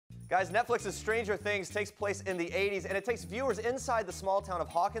Guys, Netflix's Stranger Things takes place in the 80s, and it takes viewers inside the small town of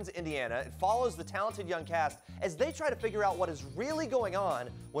Hawkins, Indiana. It follows the talented young cast as they try to figure out what is really going on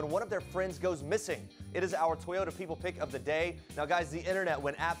when one of their friends goes missing. It is our Toyota People Pick of the day. Now, guys, the internet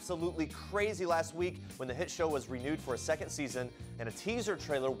went absolutely crazy last week when the hit show was renewed for a second season, and a teaser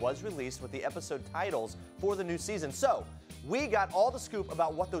trailer was released with the episode titles for the new season. So, we got all the scoop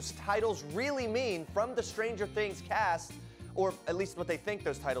about what those titles really mean from the Stranger Things cast, or at least what they think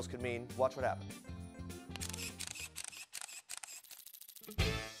those titles could mean. Watch what happens.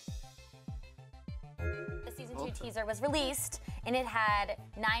 The season 2 teaser was released, and it had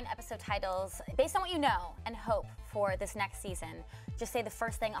 9 episode titles. Based on what you know and hope for this next season, just say the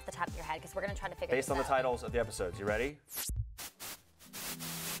first thing off the top of your head, because we're going to try to figure this out. Based on the titles of the episodes. You ready?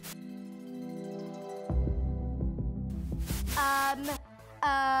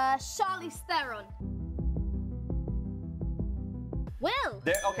 Charlize Theron. Will.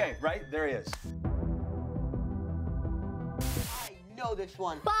 There, okay, right? There he is. I know this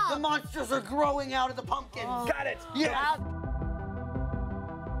one. Bob. The monsters are growing out of the pumpkins. Oh. Got it! Yeah.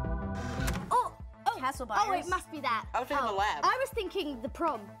 Oh, Castle Buyers. Oh, it must be that. I was thinking the lab. I was thinking the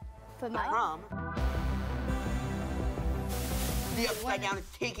prom for mine. Prom. The Upside Down is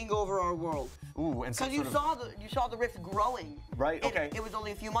taking over our world. Ooh, and because you saw the rift growing. Right. Okay. It was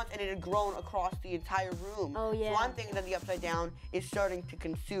only a few months, and it had grown across the entire room. Oh yeah. So I'm thinking that the Upside Down is starting to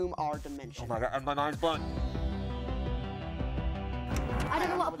consume our dimension. Oh my God, my mind's blown. I don't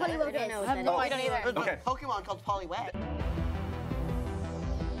know what a Poliwag is. I have no idea. There's Okay. a Pokemon called Poliwag.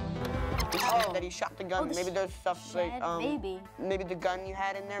 That he shot the gun. Maybe there's stuff like maybe the gun you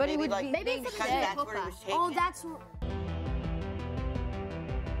had in there. But maybe like maybe it's that's where it was taken. Oh, that's.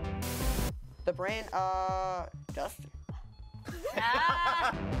 The brand, Justin.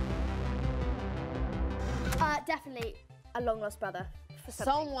 Definitely a long lost brother. For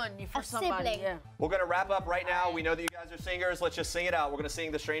somebody, sibling. yeah. We're gonna wrap up right now. We know that you guys are singers. Let's just sing it out. We're gonna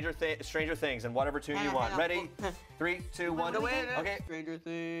sing the Stranger Things in whatever tune you want. Ready? 3, 2, 1. Okay. Stranger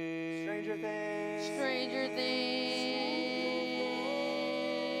Things. Stranger Things. Stranger Things.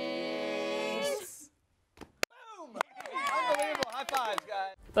 Boom! Unbelievable. High fives,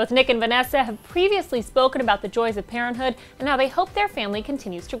 guys. Both Nick and Vanessa have previously spoken about the joys of parenthood and how they hope their family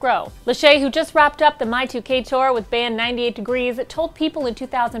continues to grow. Lachey, who just wrapped up the My2K tour with band 98 Degrees, told People in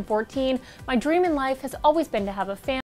 2014, "My dream in life has always been to have a family."